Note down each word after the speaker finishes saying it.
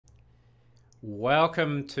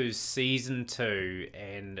Welcome to Season 2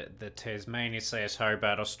 and the Tasmania /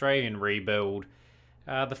 Hobart Australian rebuild.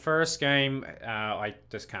 The first game, I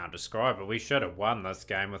just can't describe it. We should have won this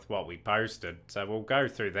game with what we posted. So we'll go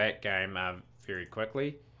through that game very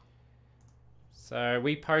quickly. So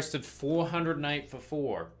we posted 408 for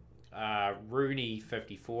 4. Rooney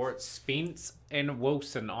 54. It's Spence and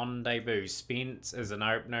Wilson on debut. Spence is an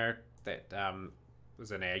opener that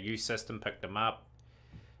was in our youth system, picked him up.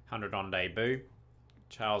 100 on debut.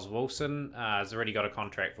 Charles Wilson has already got a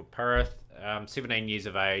contract for Perth. 17 years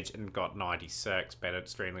of age and got 96. Batted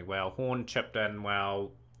extremely well. Horn chipped in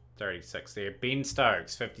well. 36 there. Ben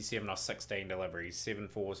Stokes, 57 off 16 deliveries. 7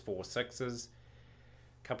 fours, 4 sixes.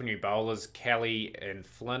 Couple new bowlers, Kelly and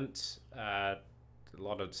Flint. A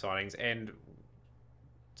lot of signings. And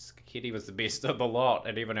Skiddy was the best of the lot.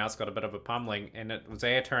 And everyone else got a bit of a pummeling. And it was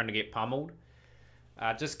our turn to get pummeled.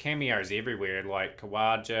 Just cameos everywhere, like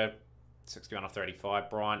Kawaja, 60 out of 35,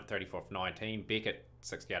 Bryant, 34 for 19, Beckett,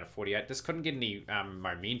 60 out of 48. Just couldn't get any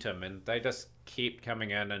momentum, and they just kept coming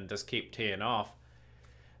in and just kept tearing off.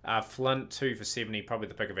 Flint, 2 for 70, probably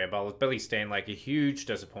the pick of our bowlers. Billy Stanlake, a huge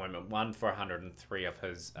disappointment, 1 for 103 of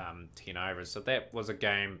his 10 overs. So that was a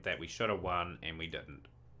game that we should have won, and we didn't.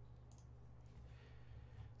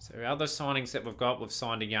 So other signings that we've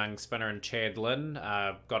signed a young spinner in Chad Lynn.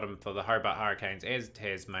 Got him for the Hobart Hurricanes as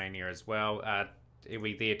Tasmania as well. He'll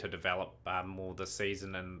be there to develop more this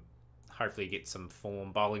season and hopefully get some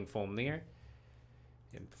bowling form there.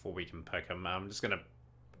 And before we can pick him, I'm just going to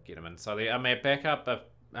get him in. So our backup,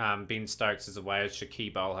 Ben Stokes is away as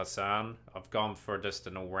Shakib Al Hassan. I've gone for just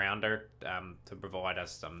an all-rounder to provide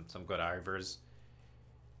us some good overs.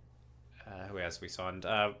 Who else we signed?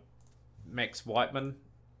 Max Whiteman.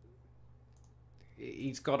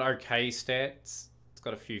 He's got okay stats. He's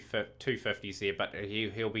got a few 250s there, but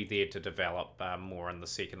he'll be there to develop more in the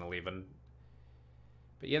second 11.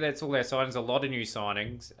 But yeah, that's all our signings. A lot of new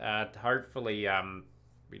signings. Hopefully,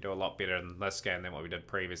 we do a lot better in this game than what we did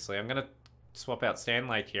previously. I'm going to swap out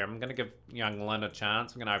Stanlake here. I'm going to give young Lynn a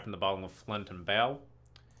chance. I'm going to open the bowling with Flint and Bell.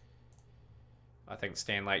 I think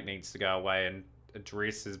Stanlake needs to go away and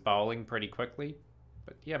address his bowling pretty quickly.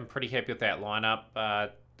 But yeah, I'm pretty happy with that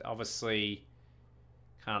lineup. Obviously,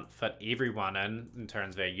 can't fit everyone in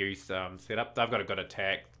terms of our youth setup. They've got a good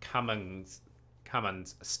attack. Cummins,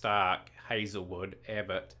 Stark, Hazelwood,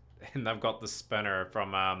 Abbott, and they've got the spinner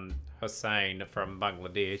from Hussain from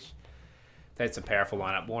Bangladesh. That's a powerful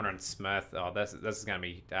lineup. Warner and Smith. Oh, this is going to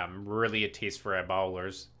be really a test for our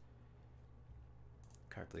bowlers.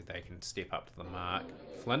 Hopefully they can step up to the mark.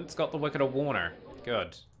 Flint's got the wicket of Warner.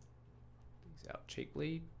 Good. He's out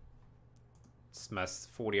cheaply. Smith,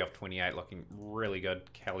 40 off 28, looking really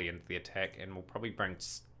good. Kelly into the attack, and we'll probably bring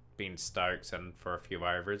Ben Stokes in for a few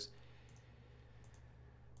overs.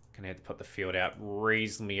 Gonna have to put the field out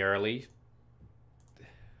reasonably early.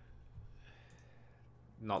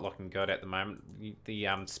 Not looking good at the moment. The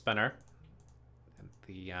spinner and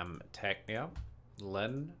the attack now.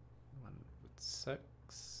 Lynn, 1 with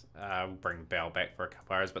 6. We'll bring Bell back for a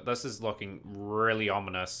couple hours, but this is looking really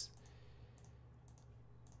ominous.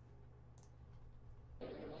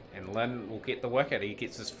 And Lynn will get the wicket. He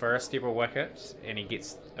gets his first ever wicket, and he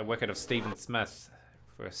gets a wicket of Stephen Smith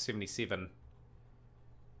for 77.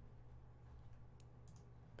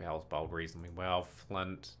 Bell's bowled reasonably well.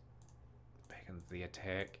 Flint back into the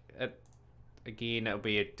attack. Again, it'll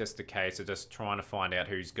be just a case of just trying to find out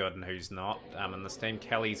who's good and who's not. In this team,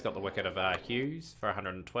 Kelly's got the wicket of Hughes for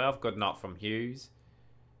 112. Good not from Hughes.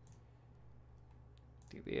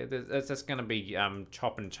 Yeah, it's just going to be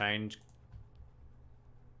chop and change.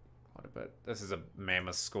 But this is a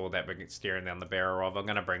mammoth score that we're staring down the barrel of. I'm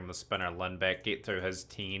going to bring the spinner Lynn back, get through his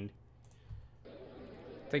 10.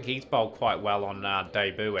 I think he's bowled quite well on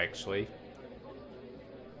debut, actually.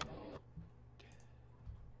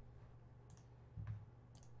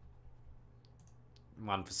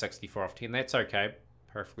 One for 64 off 10. That's okay.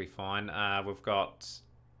 Perfectly fine. We've got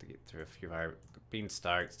to get through a few. Ben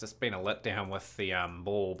Stokes just been a letdown with the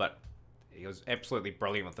ball, but he was absolutely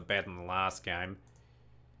brilliant with the bat in the last game.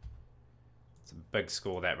 It's a big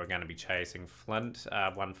score that we're going to be chasing. Flint,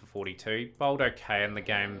 1 for 42. Bowled okay in the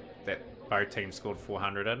game that both teams scored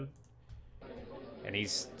 400 in. And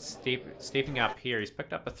he's stepping up here. He's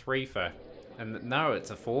picked up a 3 for. And no,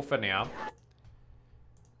 it's a 4 for now.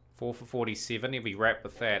 4 for 47. He'll be wrapped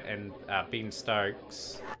with that. And Ben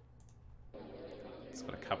Stokes, he's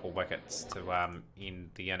got a couple wickets to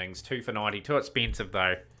end the innings. 2 for 90. Too expensive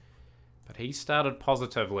though. But he started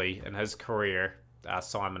positively in his career,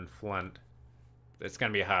 Simon Flint. It's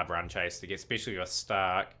going to be a hard run chase to get, especially with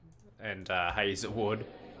Stark and Hazelwood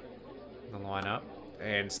in the lineup.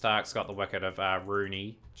 And Stark's got the wicket of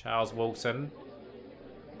Rooney. Charles Wilson.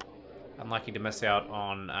 Unlucky to miss out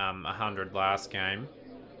on 100 last game.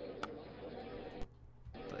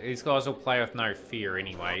 These guys will play with no fear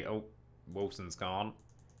anyway. Oh, Wilson's gone.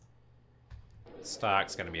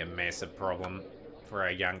 Stark's going to be a massive problem for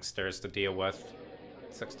our youngsters to deal with.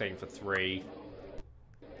 16 for 3.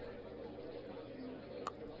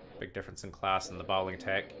 Big difference in class in the bowling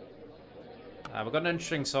attack. We've got an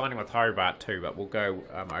interesting signing with Hobart too, but we'll go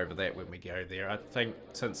over that when we go there. I think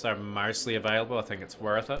since they're mostly available, I think it's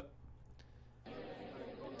worth it.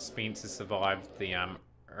 Spencer survived the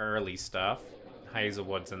early stuff.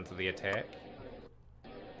 Hazelwood's into the attack.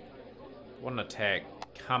 What an attack.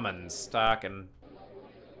 Cummins, Stark and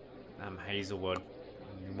Hazelwood.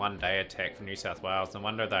 One day attack for New South Wales. No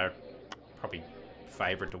wonder they're probably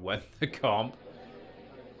favoured to win the comp.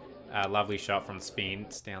 Lovely shot from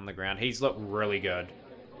Spence down the ground. He's looked really good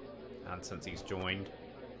since he's joined.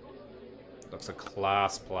 Looks a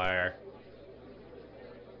class player.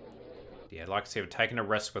 Yeah, like I said, we're taking a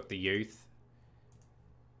risk with the youth.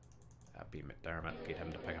 Ben McDermott, get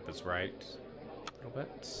him to pick up his rate a little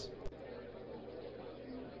bit.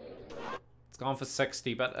 It's gone for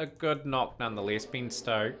 60, but a good knock nonetheless. Ben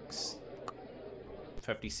Stokes,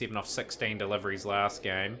 57 off 16 deliveries last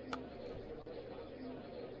game.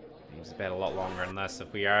 Needs about a lot longer than this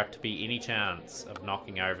if we are to be any chance of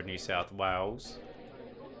knocking over New South Wales.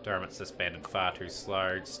 Dermott's just batted far too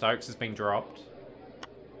slow. Stokes has been dropped.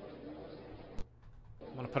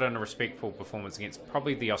 I want to put in a respectful performance against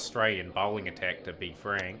probably the Australian bowling attack, to be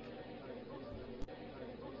frank.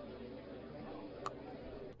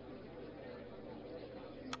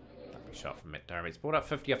 Lovely shot from McDermott. He's brought up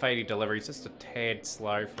 50 off 80 deliveries, just a tad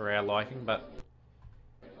slow for our liking, but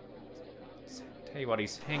tell you what,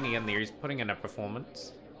 he's hanging in there, he's putting in a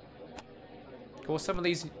performance. Of course, some of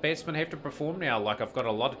these batsmen have to perform now. Like, I've got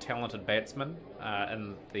a lot of talented batsmen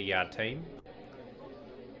in the team.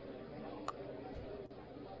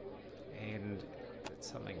 And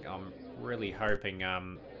it's something I'm really hoping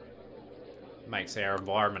makes our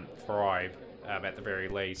environment thrive, at the very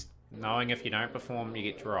least. Knowing if you don't perform, you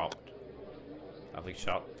get dropped. Lovely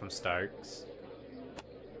shot from Stokes.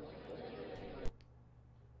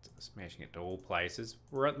 Smashing it to all places.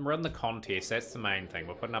 We're in the contest, that's the main thing.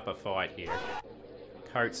 We're putting up a fight here.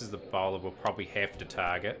 Coates is the bowler we'll probably have to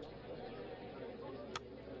target.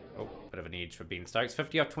 Oh, bit of an edge for Ben Stokes.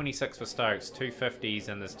 50 off 26 for Stokes. 250s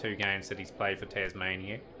in this 2 games that he's played for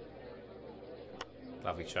Tasmania.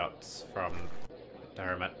 Lovely shots from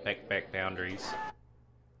Dermott. Back boundaries.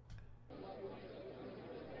 Oh,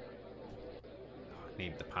 I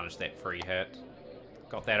need to punish that free hit.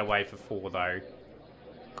 Got that away for 4 though.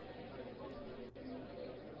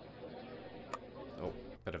 Oh,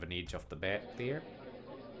 bit of an edge off the bat there.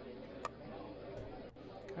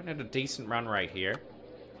 Going at a decent run rate here.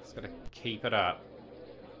 Just got to keep it up.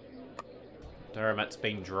 Dermott's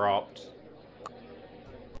been dropped.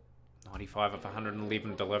 95 of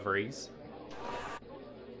 111 deliveries.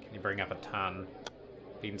 Can you bring up a ton?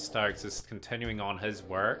 Ben Stokes is continuing on his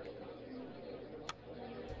work.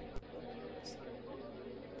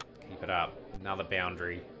 Keep it up. Another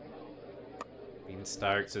boundary. Ben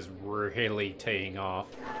Stokes is really teeing off.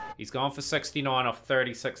 He's gone for 69 off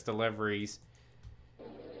 36 deliveries.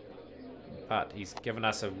 But he's given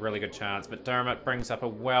us a really good chance. But Dermott brings up a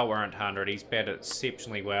well-earned 100. He's batted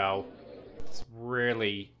exceptionally well. It's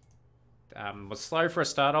really... was slow for a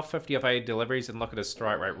start off, 50 off 80 deliveries, and look at his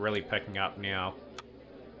strike rate really picking up now.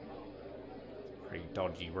 Pretty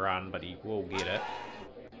dodgy run, but he will get it.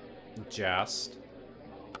 Just.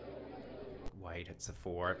 Wade hits a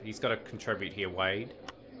 4. He's got to contribute here, Wade.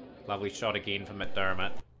 Lovely shot again from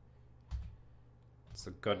McDermott. It's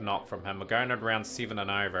a good knock from him. We're going at around 7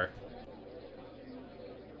 and over.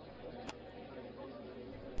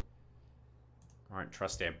 Won't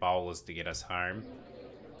trust our bowlers to get us home.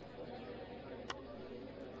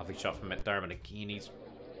 Lovely shot from McDermott again. He's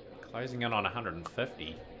closing in on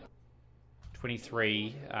 150.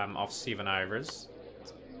 23 off 7 overs.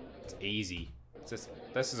 It's easy.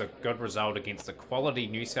 This is a good result against the quality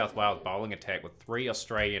New South Wales bowling attack with 3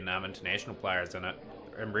 Australian international players in it,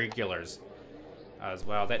 and regulars as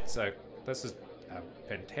well. This is a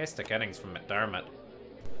fantastic innings from McDermott.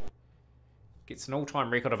 Gets an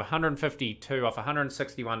all-time record of 152 off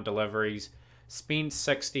 161 deliveries. Spence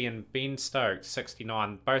 60 and Ben Stokes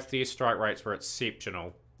 69. Both their strike rates were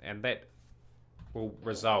exceptional, and that will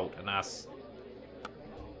result in us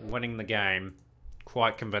winning the game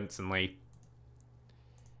quite convincingly.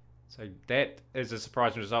 So that is a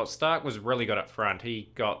surprising result. Stark was really good up front. He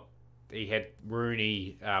got he had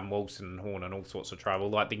Rooney, Wilson, Horn, and all sorts of trouble.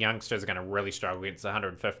 Like, the youngsters are going to really struggle against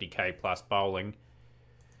 150k plus bowling.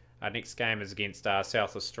 Our next game is against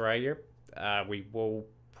South Australia. We will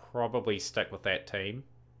probably stick with that team.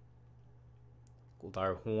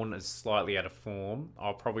 Although Horn is slightly out of form.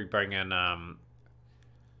 I'll probably bring in...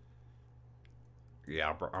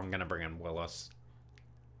 yeah, I'm going to bring in Willis.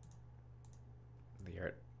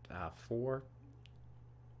 They're at 4.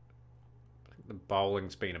 I think the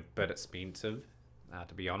bowling's been a bit expensive,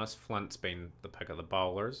 to be honest. Flint's been the pick of the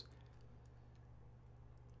bowlers.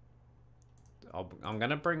 I'm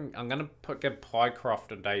gonna give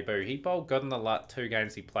Pycroft a debut. He bowled good in the 2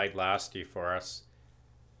 games he played last year for us.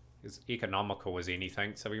 He's economical as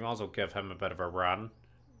anything, so we might as well give him a bit of a run.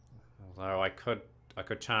 Although I could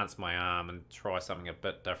chance my arm and try something a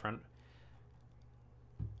bit different.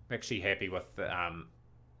 I'm actually happy with the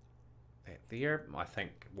that there. I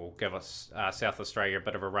think will give us South Australia a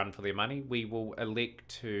bit of a run for their money. We will elect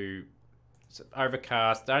to... It's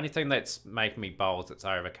overcast. The only thing that's making me bowl is it's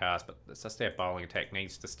overcast, but it's just our bowling attack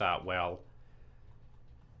needs to start well.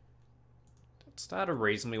 It started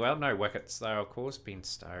reasonably well. No wickets though, of course. Ben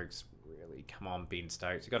Stokes, really, come on, Ben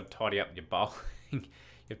Stokes. You've got to tidy up your bowling.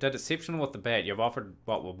 You've done exceptional with the bat. You've offered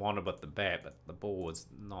what we wanted with the bat, but the ball was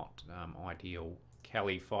not ideal.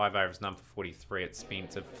 Kelly, 5 overs, none for 43 at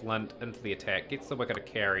Spencer. Flint into the attack, gets the wicket to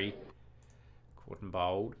carry. Caught and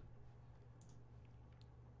bowled.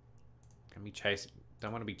 Can we chase?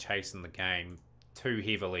 Don't want to be chasing the game too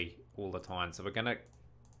heavily all the time, so we're gonna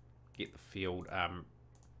get the field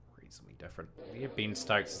reasonably different. Yeah, Ben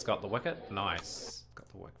Stokes has got the wicket. Nice, got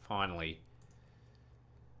the wicket finally.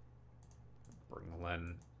 Bring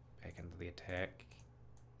Lynn back into the attack.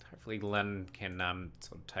 Hopefully Lynn can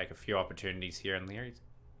sort of take a few opportunities here and there.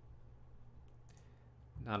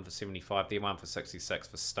 None for 75 there, 1 for 66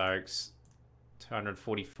 for Stokes.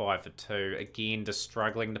 245 for 2. Again, just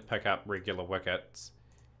struggling to pick up regular wickets.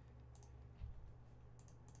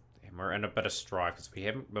 And we're in a bit of strife because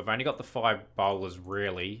we've only got the 5 bowlers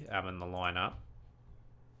really in the lineup.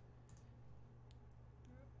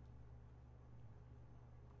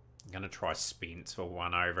 I'm going to try Spence for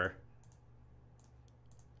 1 over.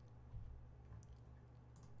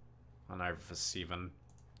 1 over for 7.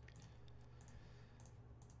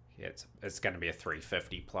 Yeah, it's going to be a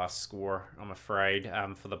 350 plus score, I'm afraid,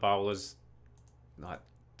 for the bowlers. Like,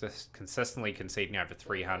 just consistently conceding over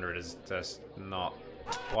 300 is just not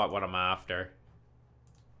quite what I'm after.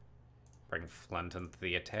 Bring Flint into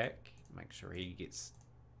the attack. Make sure he gets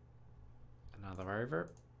another over.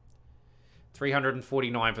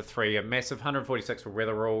 349 for 3. A massive 146 for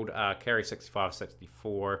Weatherald. Carry 65,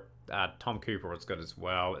 64. Tom Cooper was good as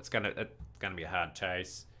well. It's gonna be a hard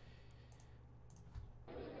chase.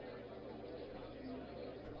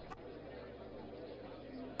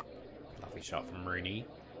 Lovely shot from Rooney.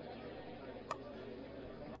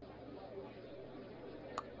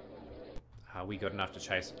 Are we good enough to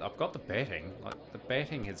chase? I've got the batting. Like, the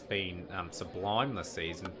batting has been sublime this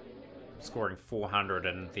season. Scoring 400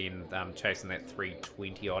 and then chasing that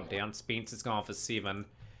 320 odd down. Spencer's gone for 7.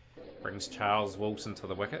 Brings Charles Wilson to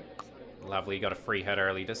the wicket. Lovely, got a free hit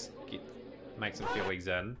early. Just makes him feel he's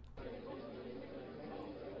in.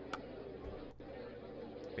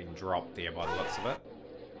 Been dropped there by the looks of it.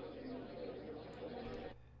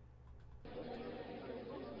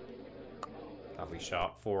 Lovely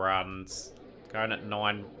shot. 4 runs. Going at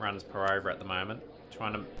 9 runs per over at the moment.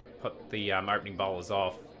 Trying to put the opening bowlers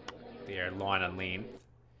off their line and length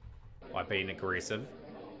by being aggressive.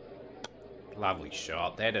 Lovely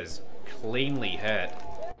shot. That is cleanly hit.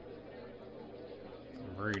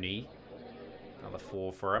 From Rooney. Another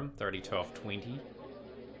 4 for him. 32 off 20.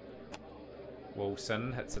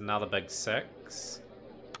 Wilson hits another big 6.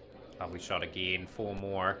 Lovely shot again. 4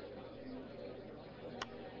 more.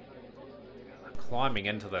 Climbing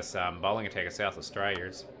into this bowling attack of South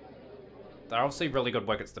Australia's. They're obviously really good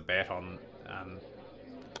wickets to bat on.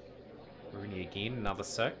 Rooney again, another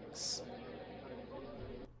 6. It's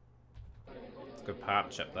a good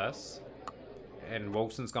partnership, this. And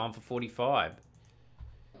Wilson's gone for 45.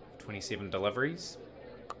 27 deliveries.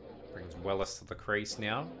 Brings Willis to the crease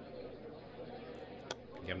now.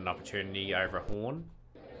 Give him an opportunity over Horn.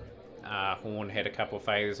 Horn had a couple of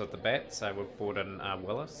failures with the bat, so we've brought in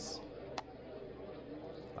Willis.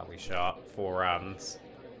 Lovely shot, 4 runs.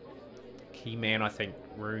 Key man, I think,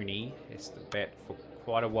 Rooney has to bat for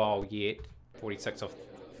quite a while yet. 46 off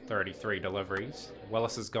 33 deliveries.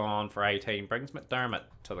 Willis has gone for 18. Brings McDermott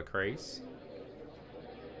to the crease.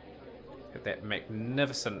 Hit that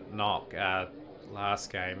magnificent knock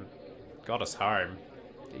last game. Got us home.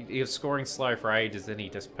 He was scoring slow for ages, then he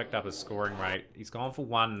just picked up his scoring rate. He's gone for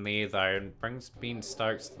one there, though, and brings Ben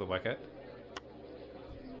Stokes to the wicket.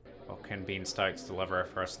 What can Ben Stokes deliver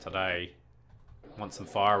for us today? Want some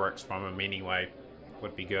fireworks from him anyway.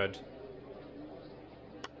 Would be good.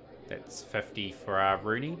 That's 50 for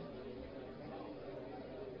Rooney.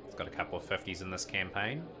 He's got a couple of 50s in this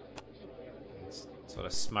campaign. He's sort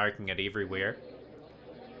of smoking it everywhere.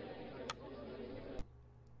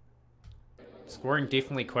 Scoring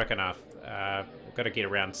definitely quick enough. We've got to get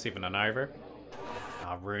around 7 and over.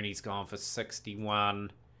 Rooney's gone for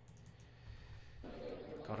 61.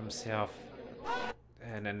 Got himself.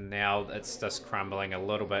 And then now it's just crumbling a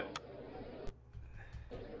little bit.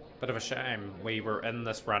 Bit of a shame. We were in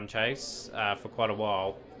this run chase for quite a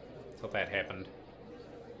while until that happened.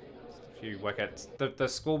 Just a few wickets. The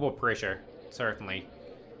scoreboard pressure certainly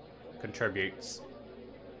contributes.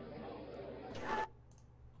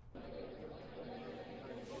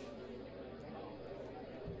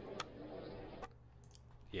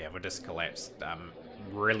 Yeah, we just collapsed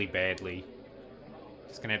really badly.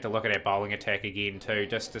 Just going to have to look at our bowling attack again too,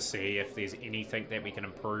 just to see if there's anything that we can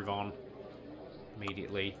improve on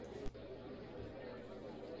immediately.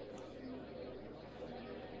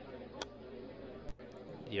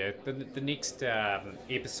 Yeah, the next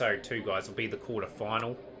episode too, guys, will be the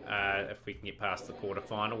quarter-final. If we can get past the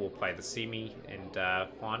quarter-final, we'll play the semi and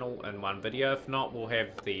final in one video. If not, we'll have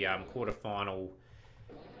the quarter-final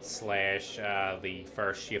slash the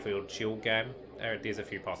first Sheffield Shield game. There's a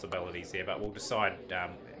few possibilities there, but we'll decide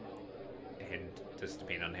and just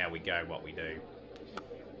depend on how we go, what we do.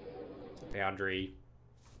 Boundary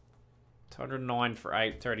 209 for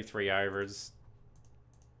 8, 33 overs.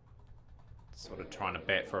 Sort of trying to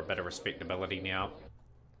bat for a bit of respectability now.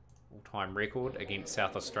 All-time record against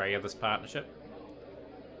South Australia, this partnership.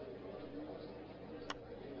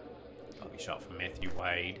 Lovely shot from Matthew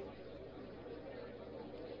Wade.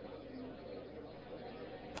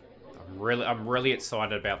 I'm really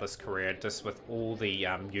excited about this career, just with all the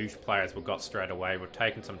youth players we've got straight away. We've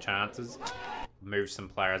taken some chances, moved some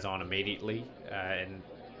players on immediately, and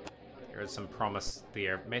there is some promise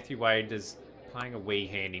there. Matthew Wade is playing a wee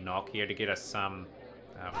handy knock here to get us some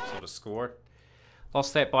sort of score.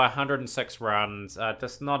 Lost that by 106 runs.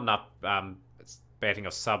 Just not enough batting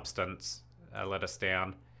of substance let us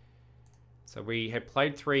down. So we have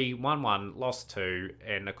played 3, won 1, lost 2,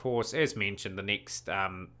 and of course, as mentioned, the next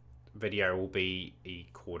video will be a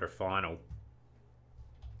quarter-final.